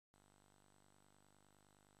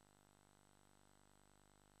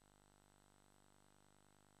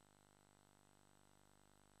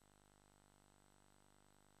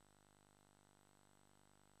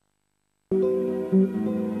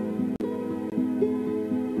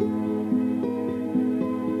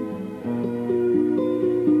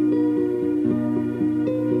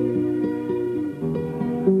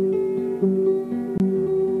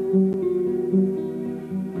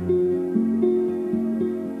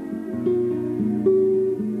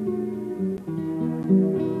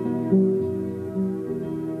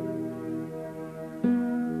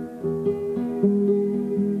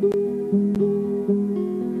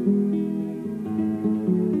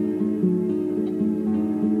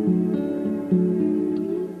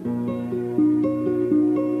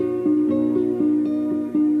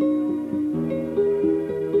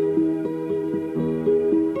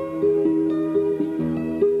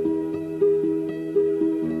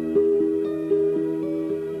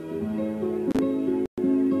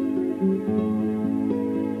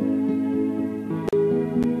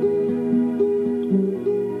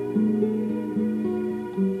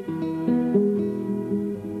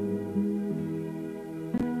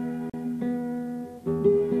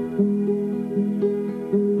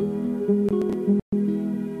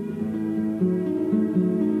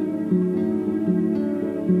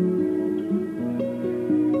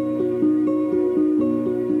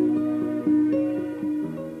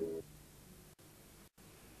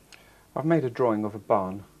I've made a drawing of a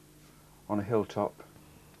barn on a hilltop,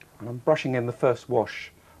 and I'm brushing in the first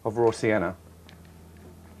wash of raw sienna.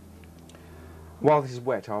 While this is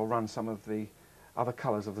wet, I'll run some of the other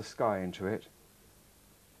colours of the sky into it.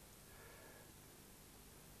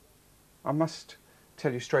 I must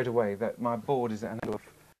tell you straight away that my board is at an angle of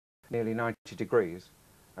nearly 90 degrees,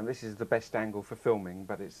 and this is the best angle for filming,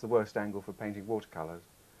 but it's the worst angle for painting watercolours.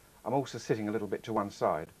 I'm also sitting a little bit to one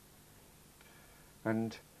side,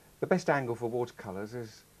 and the best angle for watercolours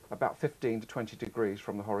is about 15 to 20 degrees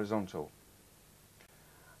from the horizontal.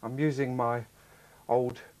 I'm using my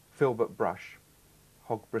old filbert brush,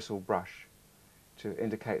 hog bristle brush, to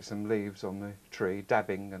indicate some leaves on the tree,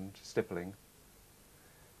 dabbing and stippling.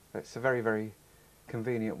 It's a very, very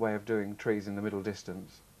convenient way of doing trees in the middle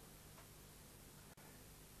distance.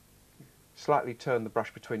 Slightly turn the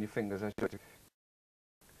brush between your fingers as you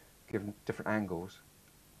give different angles.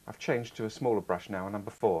 I've changed to a smaller brush now, a number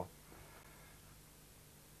 4.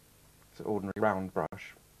 It's an ordinary round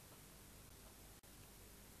brush.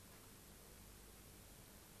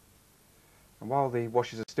 And while the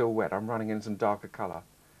washes are still wet, I'm running in some darker colour.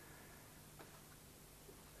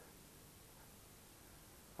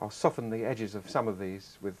 I'll soften the edges of some of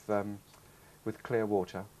these with clear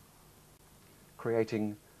water,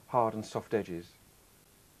 creating hard and soft edges.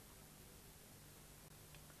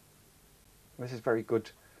 This is very good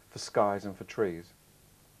for skies and for trees.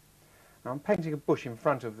 Now I'm painting a bush in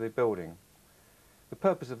front of the building. The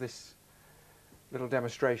purpose of this little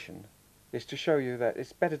demonstration is to show you that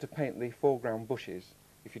it's better to paint the foreground bushes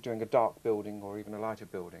if you're doing a dark building or even a lighter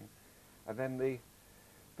building, and then the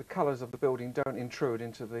colours of the building don't intrude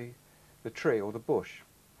into the tree or the bush.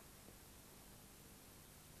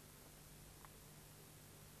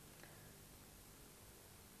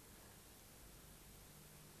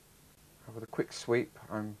 With a quick sweep,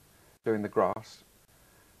 I'm doing the grass.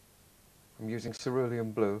 I'm using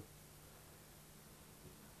cerulean blue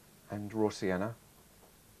and raw sienna.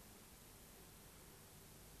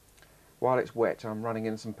 While it's wet, I'm running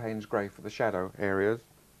in some Payne's grey for the shadow areas.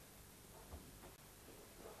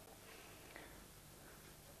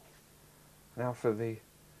 Now for the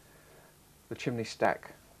chimney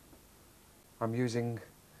stack, I'm using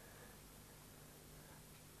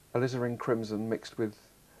alizarin crimson mixed with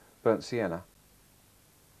burnt sienna.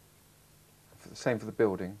 Same for the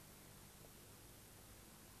building.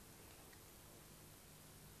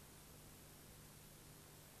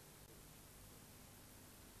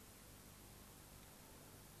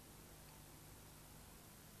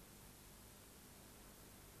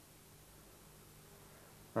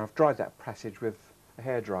 Now I've dried that passage with a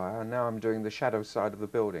hairdryer, and now I'm doing the shadow side of the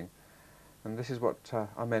building, and this is what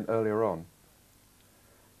I meant earlier on.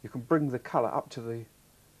 You can bring the colour up to the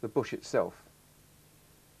bush itself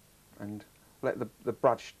and let the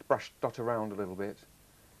brush dot around a little bit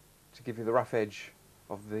to give you the rough edge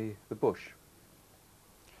of the bush.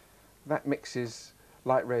 That mixes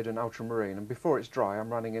light red and ultramarine, and before it's dry I'm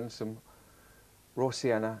running in some raw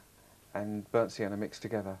sienna and burnt sienna mixed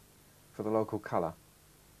together for the local colour.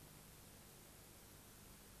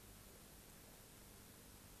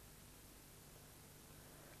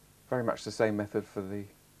 Very much the same method for the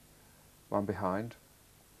one behind.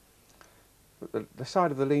 But the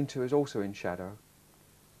side of the lean-to is also in shadow,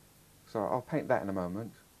 so I'll paint that in a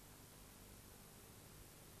moment.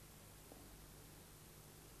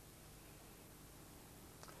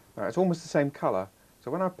 It's almost the same colour,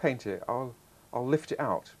 so when I paint it, I'll lift it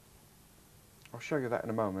out. I'll show you that in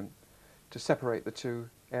a moment, to separate the two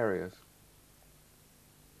areas.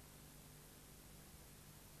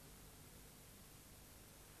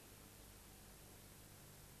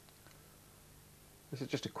 This is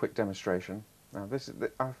just a quick demonstration. Now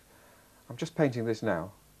I'm just painting this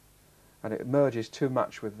now, and it merges too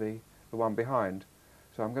much with the one behind.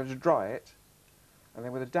 So I'm going to dry it, and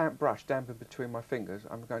then with a damp brush, damp in between my fingers,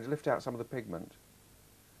 I'm going to lift out some of the pigment,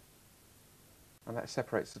 and that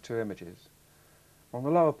separates the two images. On the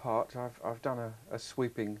lower part, I've done a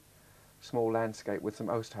sweeping small landscape with some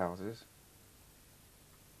oast houses,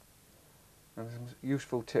 and some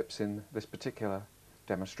useful tips in this particular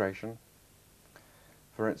demonstration.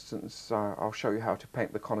 For instance, I'll show you how to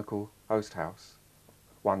paint the conical oast house,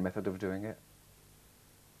 one method of doing it.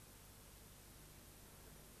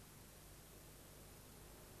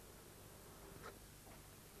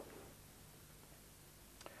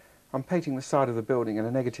 I'm painting the side of the building in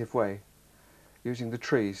a negative way, using the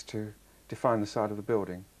trees to define the side of the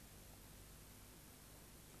building,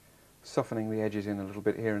 softening the edges in a little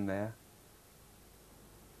bit here and there.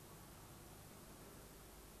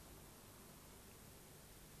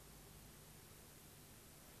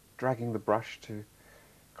 Dragging the brush to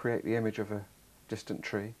create the image of a distant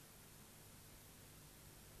tree.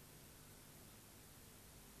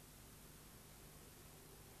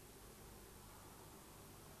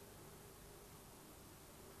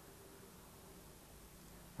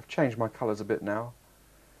 I've changed my colours a bit now.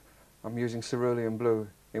 I'm using cerulean blue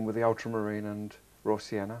in with the ultramarine and raw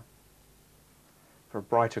sienna for a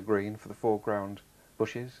brighter green for the foreground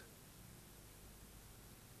bushes.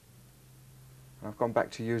 And I've gone back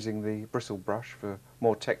to using the bristle brush for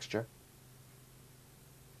more texture.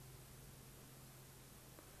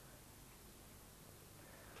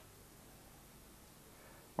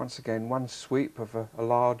 Once again, one sweep of a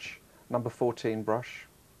large number 14 brush.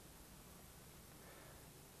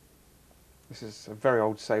 This is a very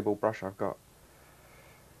old sable brush I've got.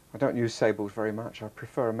 I don't use sables very much. I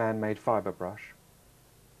prefer a man-made fibre brush.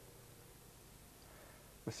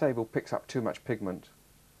 The sable picks up too much pigment.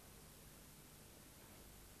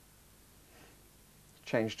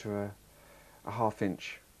 Change to a 1/2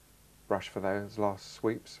 inch brush for those last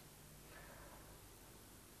sweeps.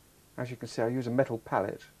 As you can see, I use a metal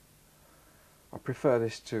palette. I prefer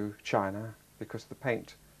this to china because the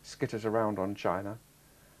paint skitters around on china,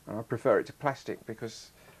 and I prefer it to plastic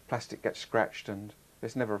because plastic gets scratched and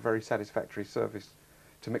it's never a very satisfactory surface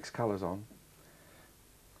to mix colours on.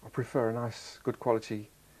 I prefer a nice, good quality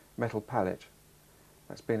metal palette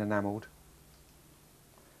that's been enamelled.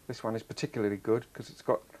 This one is particularly good because it's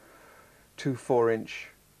got 2 4-inch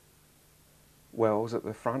wells at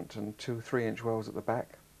the front and 2 3-inch wells at the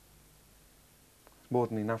back. It's more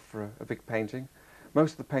than enough for a big painting.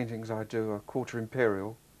 Most of the paintings I do are quarter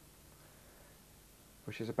imperial,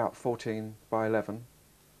 which is about 14 by 11,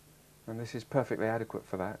 and this is perfectly adequate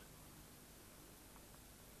for that.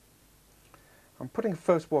 I'm putting a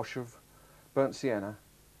first wash of burnt sienna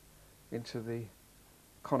into the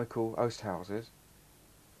conical oast houses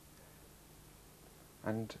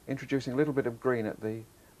and introducing a little bit of green at the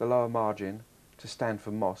lower margin to stand for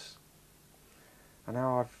moss. And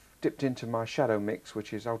now I've dipped into my shadow mix,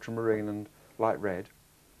 which is ultramarine and light red.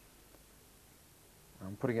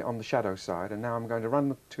 I'm putting it on the shadow side, and now I'm going to run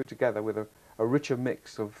the two together with a richer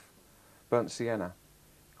mix of burnt sienna,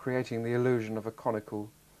 creating the illusion of a conical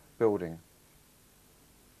building.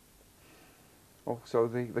 Also,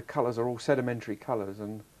 the colours are all sedimentary colours,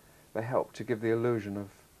 and they help to give the illusion of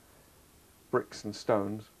bricks and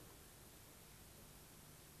stones.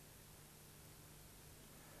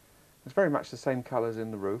 It's very much the same colours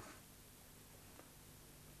in the roof.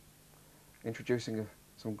 Introducing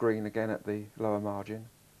some green again at the lower margin.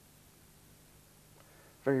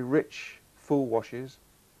 Very rich, full washes.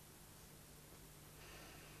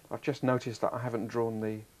 I've just noticed that I haven't drawn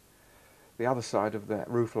the other side of that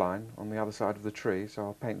roof line on the other side of the tree, so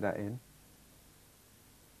I'll paint that in.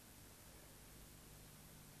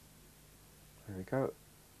 There we go.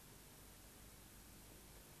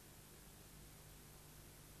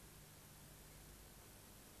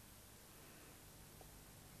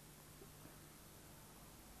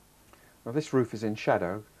 Now this roof is in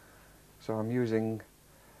shadow, so I'm using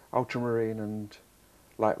ultramarine and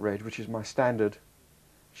light red, which is my standard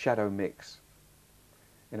shadow mix,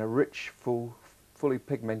 in a rich, fully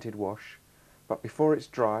pigmented wash. But before it's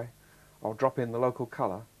dry, I'll drop in the local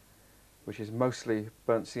colour, which is mostly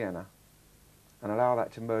burnt sienna, and allow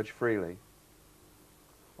that to merge freely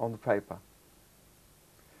on the paper.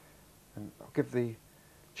 And I'll give the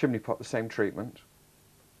chimney pot the same treatment.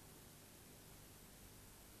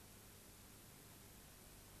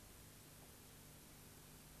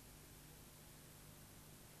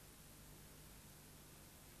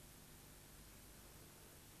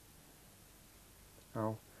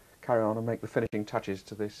 I'll carry on and make the finishing touches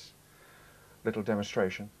to this little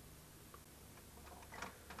demonstration.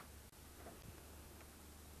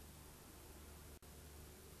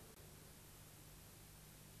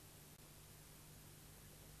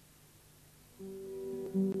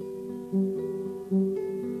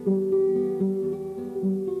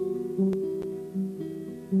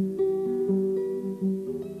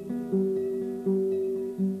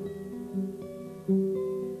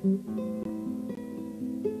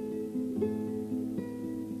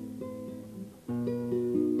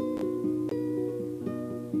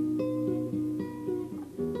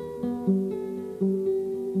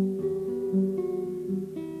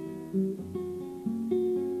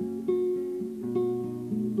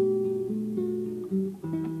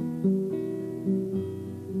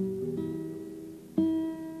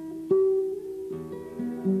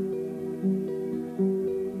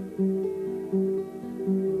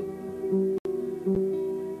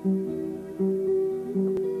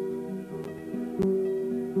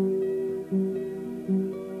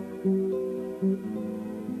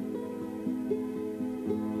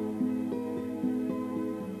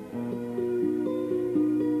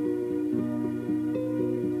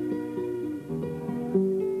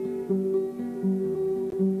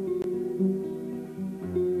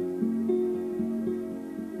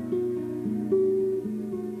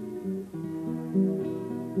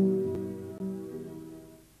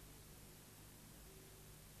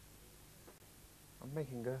 I'm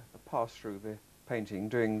making a pass through the painting,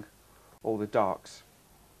 doing all the darks,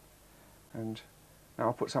 and now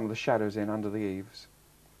I'll put some of the shadows in under the eaves.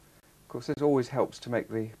 Of course, this always helps to make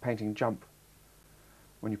the painting jump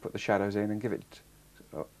when you put the shadows in and give it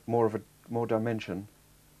more dimension.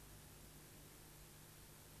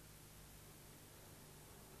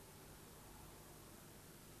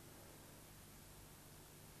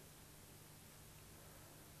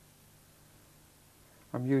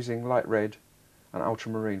 I'm using light red and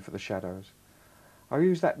ultramarine for the shadows. I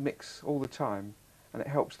use that mix all the time, and it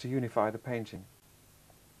helps to unify the painting.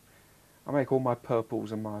 I make all my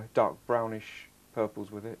purples and my dark brownish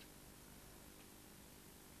purples with it.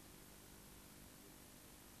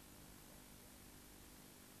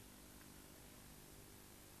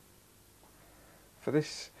 For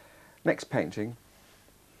this next painting,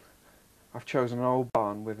 I've chosen an old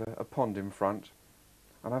barn with a pond in front,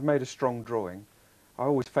 and I've made a strong drawing. I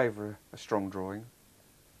always favour a strong drawing.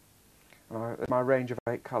 And my range of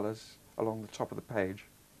 8 colours along the top of the page.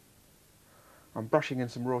 I'm brushing in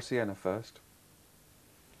some raw sienna first,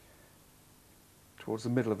 towards the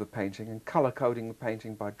middle of the painting, and colour coding the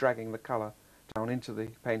painting by dragging the colour down into the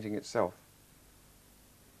painting itself.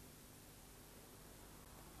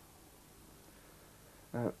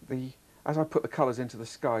 As I put the colours into the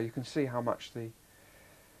sky, you can see how much the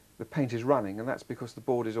paint is running, and that's because the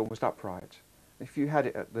board is almost upright. If you had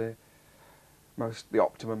it at the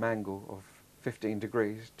optimum angle of 15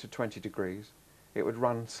 degrees to 20 degrees, it would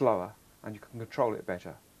run slower and you can control it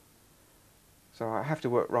better. So I have to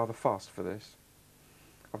work rather fast for this.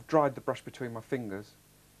 I've dried the brush between my fingers,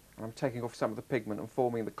 and I'm taking off some of the pigment and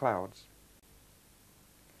forming the clouds.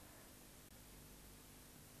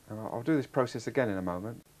 And I'll do this process again in a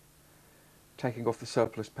moment, taking off the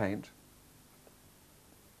surplus paint.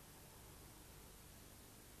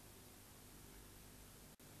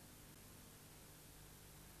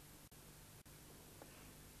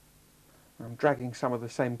 I'm dragging some of the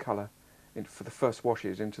same colour for the first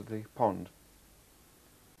washes into the pond.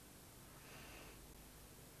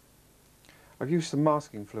 I've used some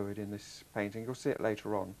masking fluid in this painting, you'll see it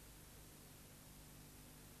later on.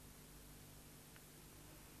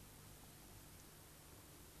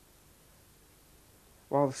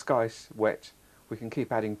 While the sky's wet, we can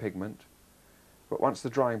keep adding pigment, but once the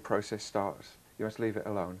drying process starts, you must leave it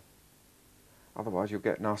alone. Otherwise you'll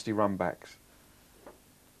get nasty runbacks.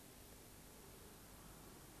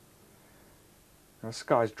 Now the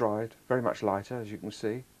sky's dried, very much lighter as you can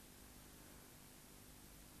see.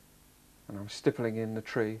 And I'm stippling in the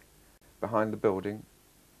tree behind the building.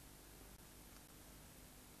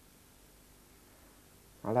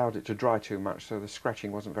 I allowed it to dry too much, so the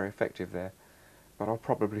scratching wasn't very effective there, but I'll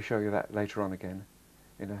probably show you that later on again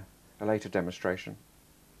in a later demonstration.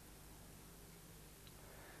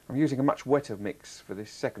 I'm using a much wetter mix for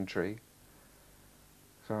this second tree,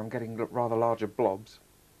 so I'm getting rather larger blobs.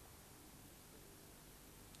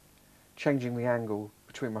 Changing the angle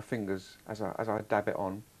between my fingers as I dab it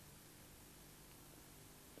on.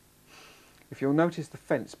 If you'll notice, the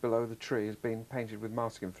fence below the tree has been painted with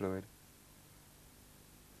masking fluid,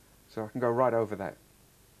 so I can go right over that.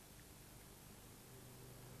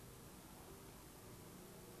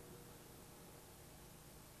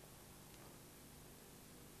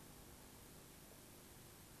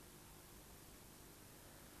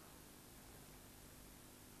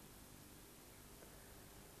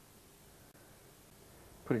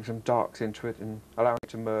 putting some darks into it and allowing it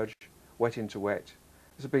to merge wet into wet.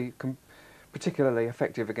 This will be particularly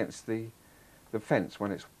effective against the fence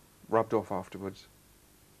when it's rubbed off afterwards.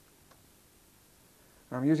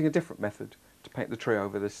 And I'm using a different method to paint the tree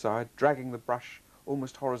over this side, dragging the brush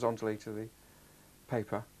almost horizontally to the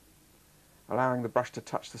paper, allowing the brush to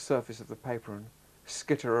touch the surface of the paper and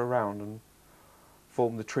skitter around and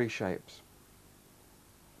form the tree shapes.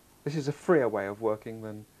 This is a freer way of working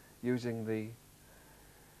than using the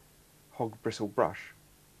hog bristle brush.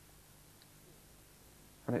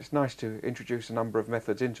 And it's nice to introduce a number of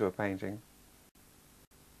methods into a painting.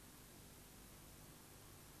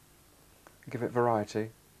 Give it variety.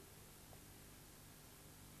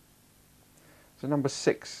 It's a number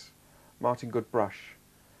 6 Martin Goode brush.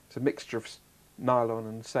 It's a mixture of nylon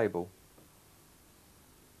and sable.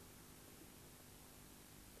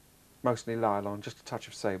 Mostly nylon, just a touch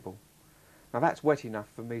of sable. Now that's wet enough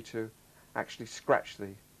for me to actually scratch the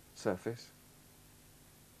surface,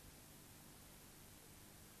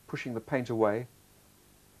 pushing the paint away.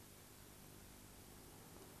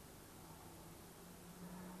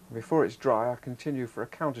 Before it's dry, I continue for a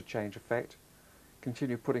counter change effect,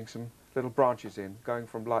 continue putting some little branches in, going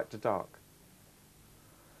from light to dark.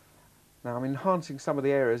 Now I'm enhancing some of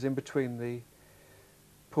the areas in between the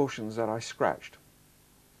portions that I scratched,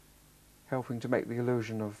 helping to make the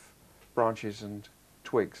illusion of branches and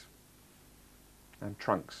twigs and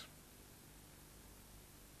trunks.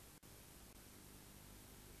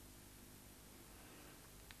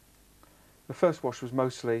 The first wash was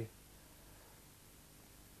mostly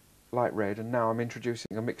light red, and now I'm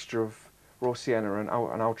introducing a mixture of raw sienna and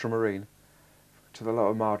ultramarine to the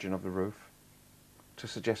lower margin of the roof to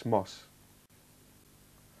suggest moss.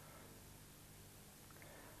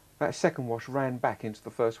 That second wash ran back into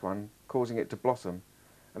the first one, causing it to blossom,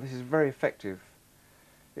 and this is very effective.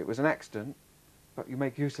 It was an accident, but you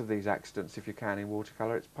make use of these accidents if you can in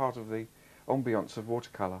watercolour. It's part of the ambience of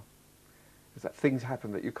watercolour, is that things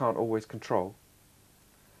happen that you can't always control,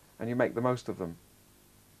 and you make the most of them.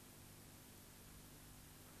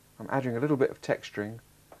 I'm adding a little bit of texturing,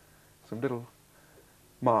 some little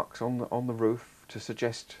marks on the roof to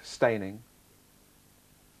suggest staining.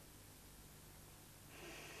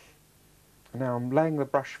 And now I'm laying the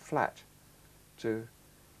brush flat to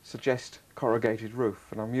suggest corrugated roof,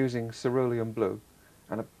 and I'm using cerulean blue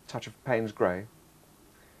and a touch of Payne's grey.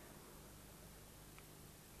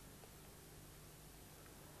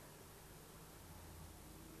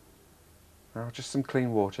 Now just some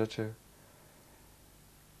clean water to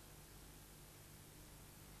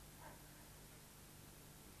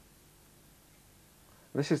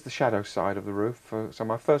This is the shadow side of the roof. So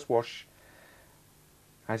my first wash,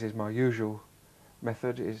 as is my usual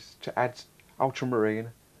method, is to add ultramarine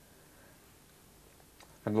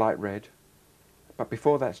and light red. But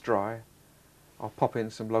before that's dry, I'll pop in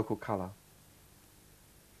some local colour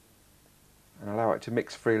and allow it to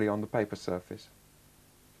mix freely on the paper surface.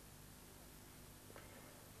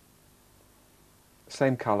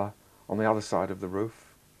 Same colour on the other side of the roof.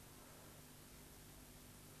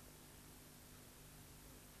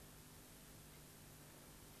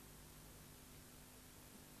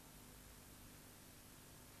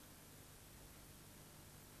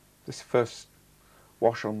 This first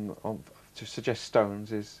wash to suggest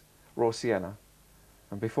stones is raw sienna,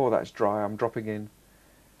 and before that's dry I'm dropping in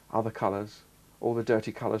other colours, all the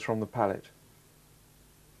dirty colours from the palette.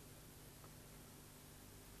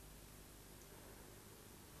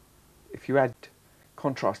 If you add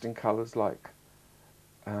contrasting colours like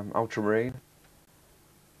ultramarine,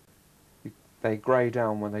 they grey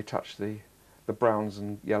down when they touch the browns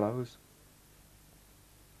and yellows.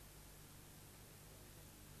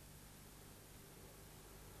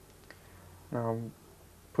 Now I'm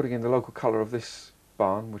putting in the local colour of this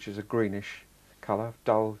barn, which is a greenish colour,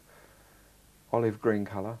 dull olive green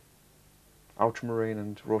colour, ultramarine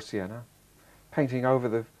and raw sienna, painting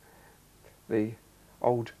over the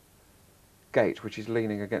old gate which is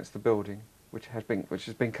leaning against the building, which has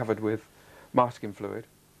been covered with masking fluid.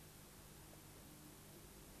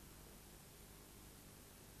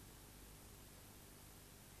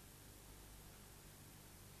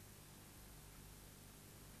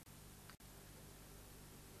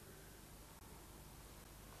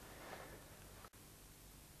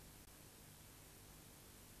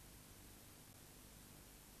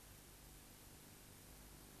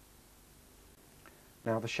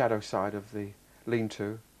 Now the shadow side of the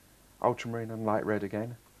lean-to, ultramarine and light red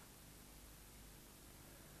again.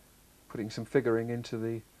 Putting some figuring into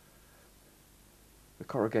the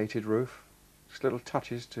corrugated roof, just little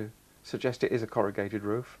touches to suggest it is a corrugated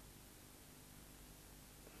roof.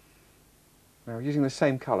 Now, using the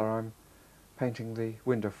same colour, I'm painting the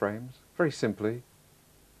window frames, very simply.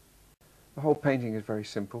 The whole painting is very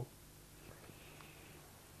simple.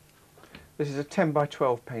 This is a 10 by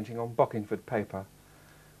 12 painting on Bockingford paper,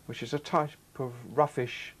 which is a type of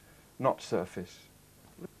roughish knot surface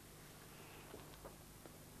with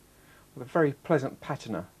a very pleasant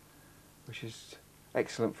patina, which is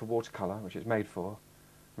excellent for watercolour, which it's made for,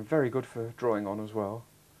 and very good for drawing on as well.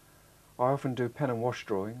 I often do pen and wash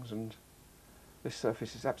drawings, and this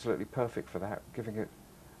surface is absolutely perfect for that, giving it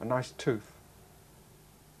a nice tooth.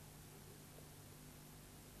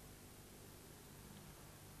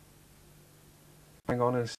 Going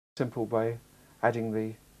on in a simple way, adding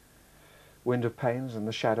the window panes and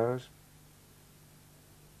the shadows.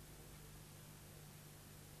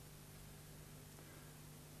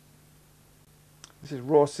 This is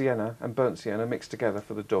raw sienna and burnt sienna mixed together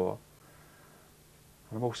for the door.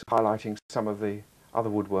 And I'm also highlighting some of the other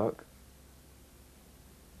woodwork.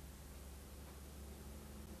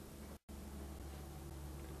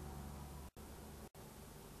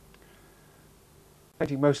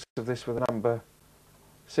 Painting most of this with a number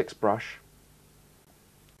 6 brush.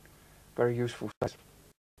 Very useful size.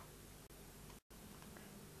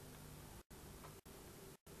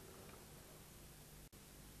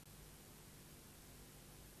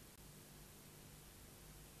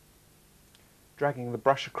 Dragging the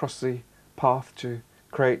brush across the path to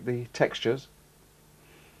create the textures.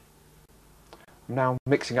 I'm now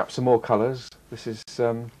mixing up some more colours. This is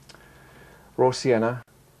raw sienna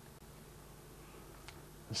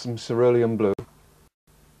and some cerulean blue.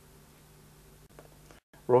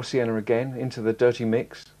 Raw sienna again into the dirty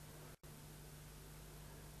mix,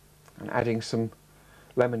 and adding some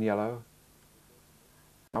lemon yellow,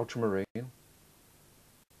 ultramarine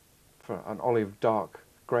for an olive dark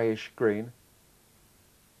greyish green.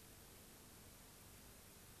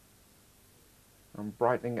 I'm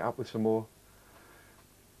brightening it up with some more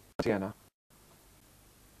sienna.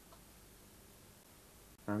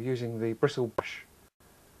 Now, using the bristle brush,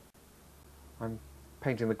 I'm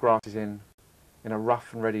painting the grasses in a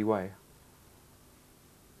rough and ready way.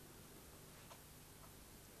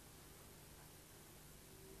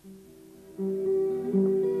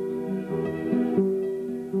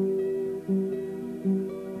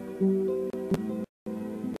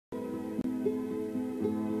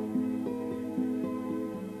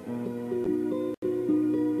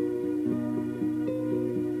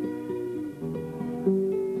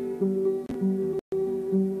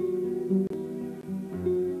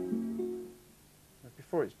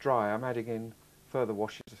 Before it's dry, I'm adding in further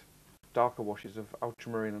washes, darker washes of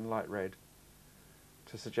ultramarine and light red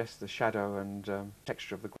to suggest the shadow and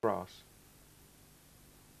texture of the grass.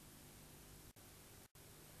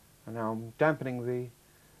 And now I'm dampening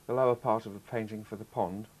the lower part of the painting for the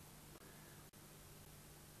pond.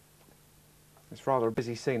 It's rather a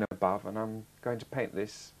busy scene above, and I'm going to paint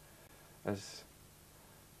this as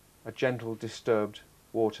a gentle, disturbed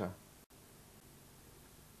water,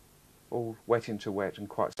 all wet into wet and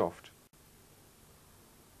quite soft.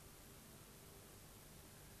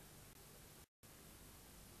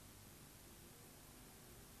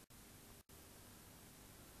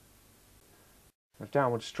 The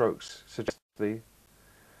downward strokes suggest the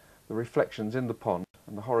reflections in the pond,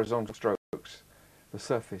 and the horizontal strokes the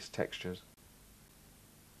surface textures.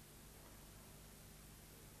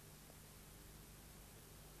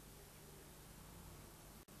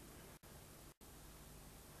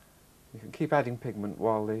 You can keep adding pigment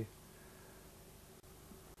while the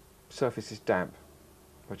surface is damp,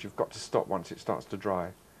 but you've got to stop once it starts to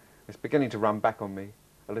dry. It's beginning to run back on me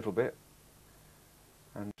a little bit,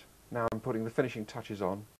 and now I'm putting the finishing touches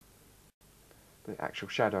on, the actual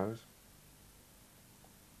shadows.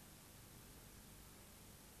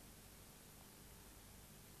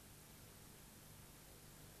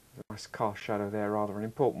 There's a nice cast shadow there, rather an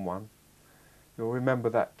important one. You'll remember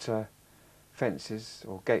that fence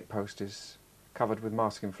or gatepost is covered with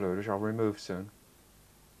masking fluid, which I'll remove soon.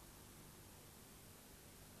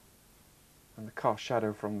 And the cast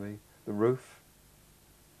shadow from the roof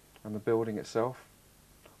and the building itself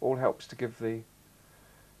all helps to give the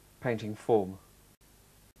painting form.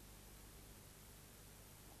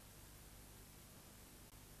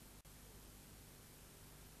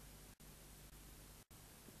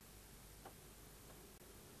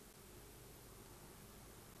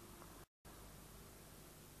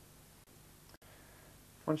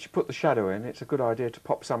 Once you put the shadow in, it's a good idea to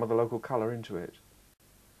pop some of the local colour into it.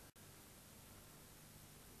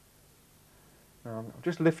 Now I'm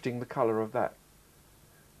just lifting the colour of that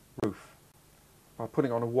roof by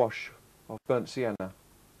putting on a wash of burnt sienna.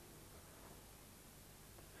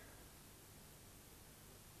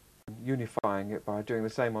 unifying it by doing the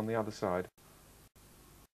same on the other side.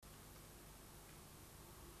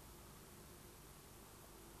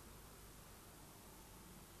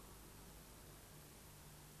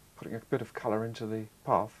 Putting a bit of colour into the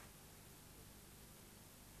path.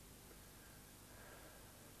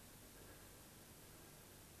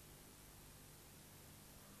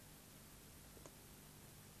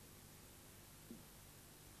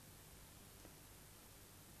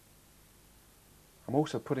 I'm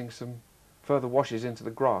also putting some further washes into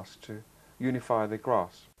the grass to unify the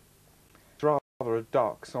grass. It's rather a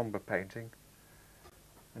dark, sombre painting,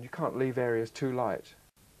 and you can't leave areas too light.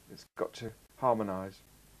 It's got to harmonise.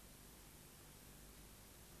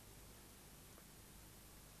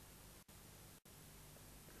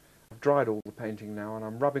 I've dried all the painting now, and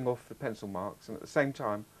I'm rubbing off the pencil marks, and at the same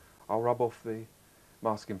time I'll rub off the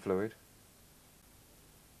masking fluid.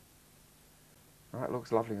 That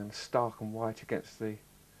looks lovely and stark and white against the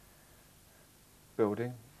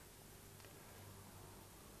building.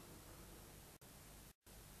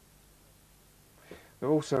 But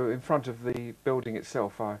also in front of the building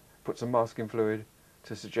itself I put some masking fluid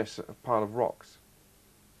to suggest a pile of rocks.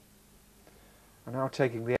 I'm now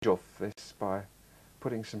taking the edge off this by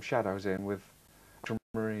putting some shadows in with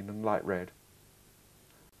ultramarine and light red.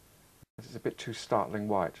 It's a bit too startling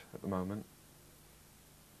white at the moment.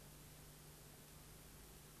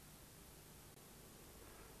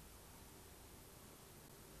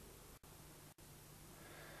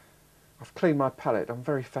 I've cleaned my palette. I'm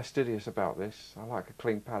very fastidious about this. I like a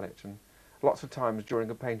clean palette, and lots of times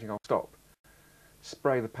during a painting I'll stop,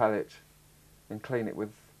 spray the palette and clean it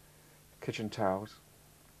with kitchen towels.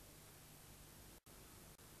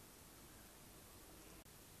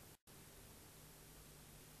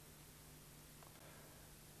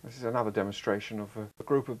 This is another demonstration of a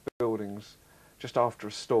group of buildings just after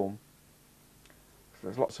a storm. So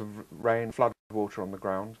there's lots of rain, flood water on the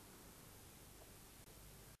ground.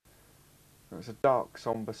 It's a dark,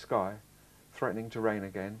 sombre sky, threatening to rain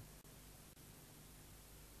again.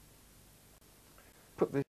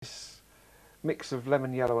 Put this mix of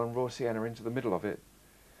lemon yellow and raw sienna into the middle of it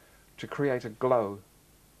to create a glow.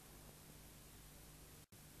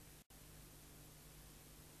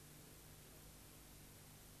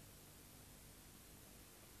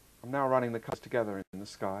 I'm now running the colours together in the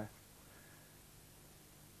sky,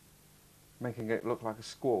 making it look like a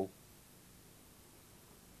squall.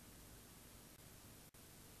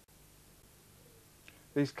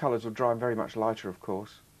 These colours will dry very much lighter, of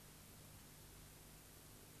course.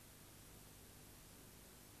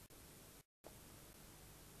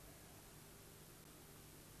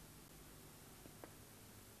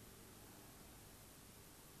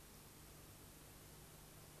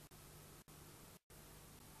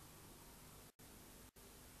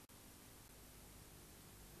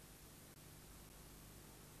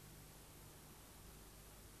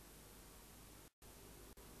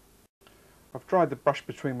 I've dried the brush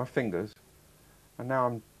between my fingers, and now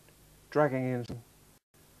I'm dragging in some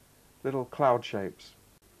little cloud shapes.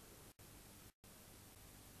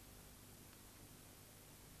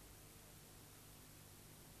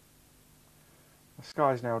 The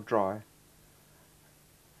sky is now dry.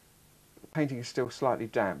 The painting is still slightly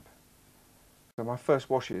damp, so my first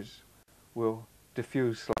washes will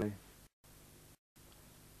diffuse slightly.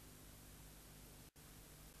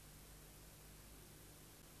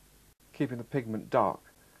 Keeping the pigment dark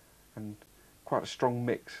and quite a strong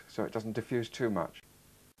mix so it doesn't diffuse too much.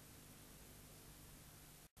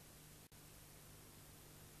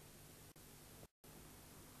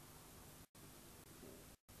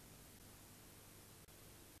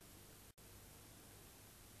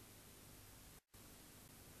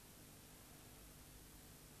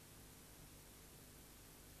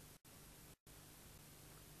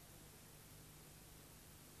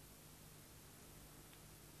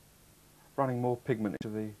 Running more pigment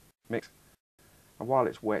into the mix, and while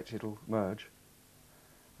it's wet it'll merge.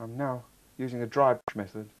 I'm now using a dry brush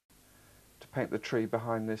method to paint the tree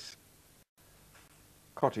behind this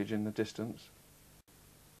cottage in the distance.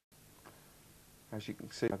 As you can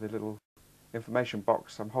see by the little information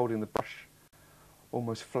box, I'm holding the brush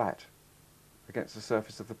almost flat against the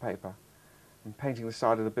surface of the paper and painting the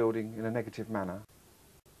side of the building in a negative manner,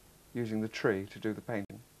 using the tree to do the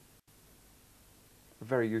painting. A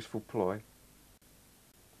very useful ploy.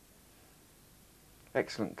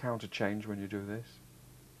 Excellent counter change when you do this.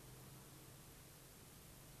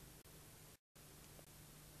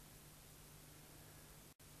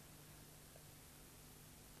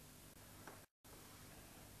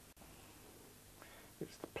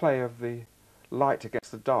 It's the play of the light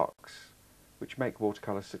against the darks which make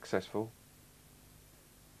watercolours successful.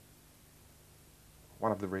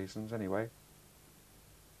 one of the reasons anyway.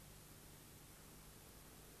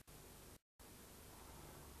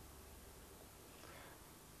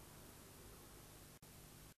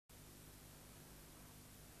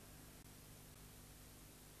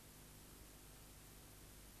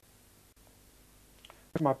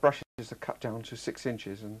 My brushes are cut down to 6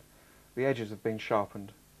 inches and the edges have been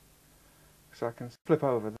sharpened, so I can flip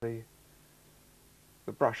over the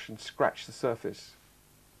brush and scratch the surface.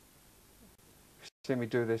 You see me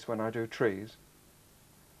do this when I do trees.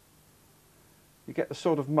 You get the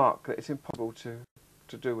sort of mark that it's impossible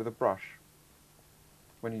to do with a brush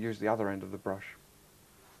when you use the other end of the brush.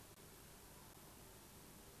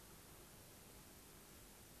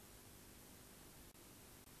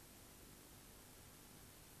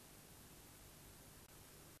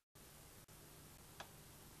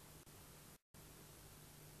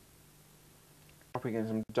 Dropping in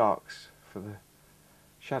some darks for the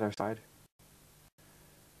shadow side.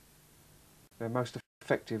 They're most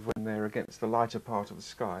effective when they're against the lighter part of the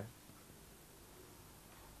sky.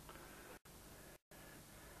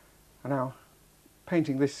 And now,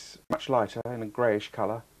 painting this much lighter in a greyish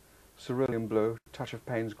colour, cerulean blue, touch of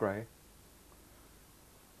Payne's grey.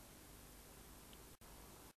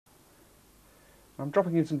 I'm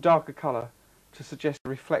dropping in some darker colour to suggest a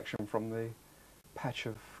reflection from the patch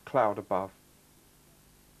of cloud above.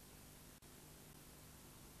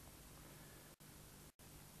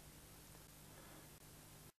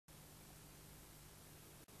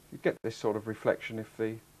 You get this sort of reflection if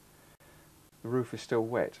the roof is still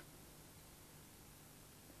wet.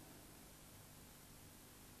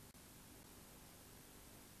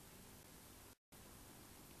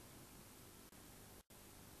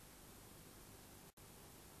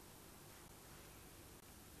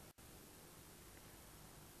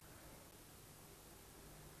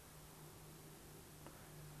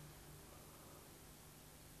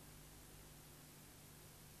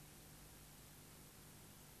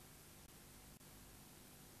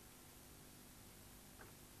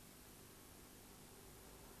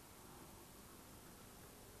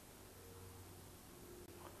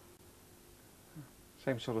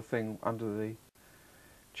 Same sort of thing under the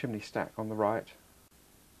chimney stack on the right.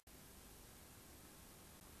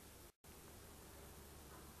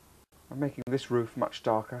 I'm making this roof much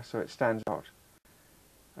darker so it stands out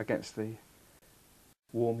against the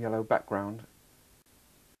warm yellow background.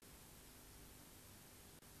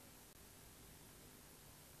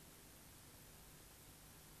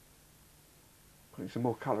 Putting some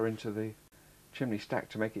more colour into the chimney stack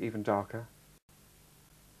to make it even darker.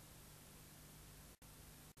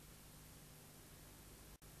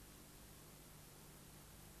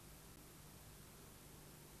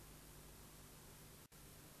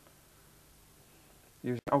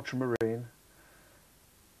 Using ultramarine,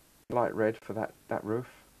 light red for that roof.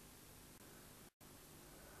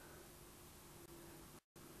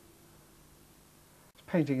 This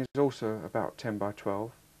painting is also about 10 by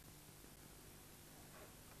 12.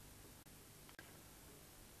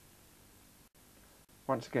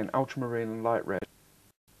 Once again, ultramarine and light red,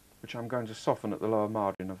 which I'm going to soften at the lower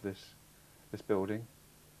margin of this building.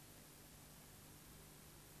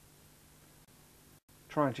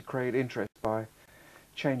 Trying to create interest by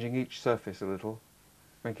changing each surface a little,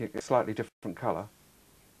 making it a slightly different colour.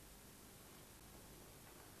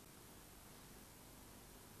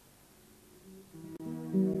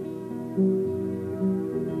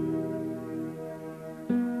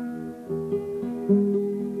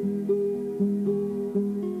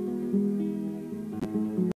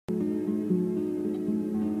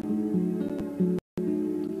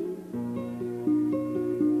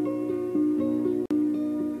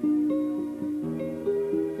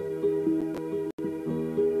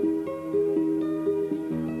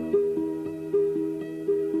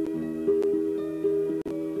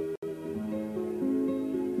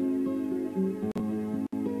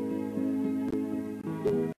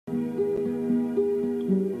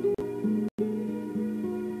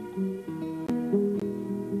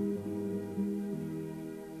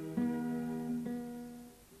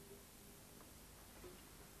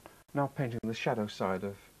 Now painting the shadow side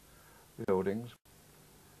of the buildings,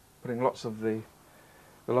 putting lots of the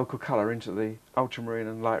local colour into the ultramarine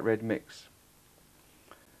and light red mix.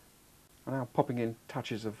 And now popping in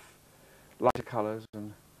touches of lighter colours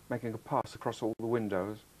and making a pass across all the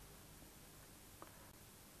windows.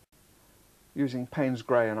 Using Payne's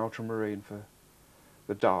grey and ultramarine for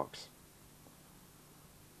the darks.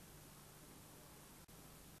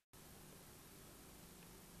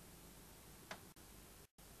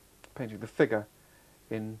 Painting the figure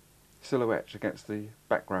in silhouette against the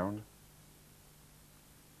background.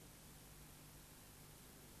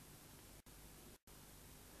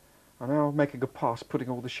 I'm now making a pass putting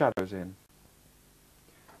all the shadows in.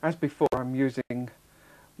 As before, I'm using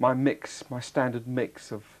my standard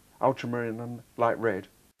mix of ultramarine and light red,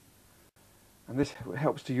 and this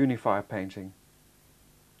helps to unify a painting.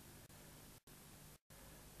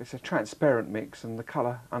 It's a transparent mix and the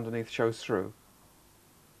colour underneath shows through.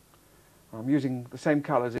 I'm using the same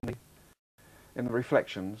colours in the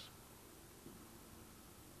reflections.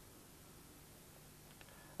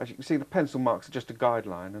 As you can see, the pencil marks are just a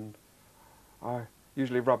guideline, and I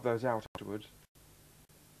usually rub those out afterwards.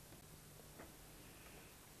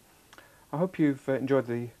 I hope you've enjoyed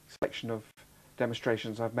the selection of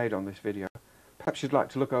demonstrations I've made on this video. Perhaps you'd like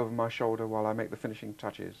to look over my shoulder while I make the finishing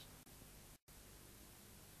touches.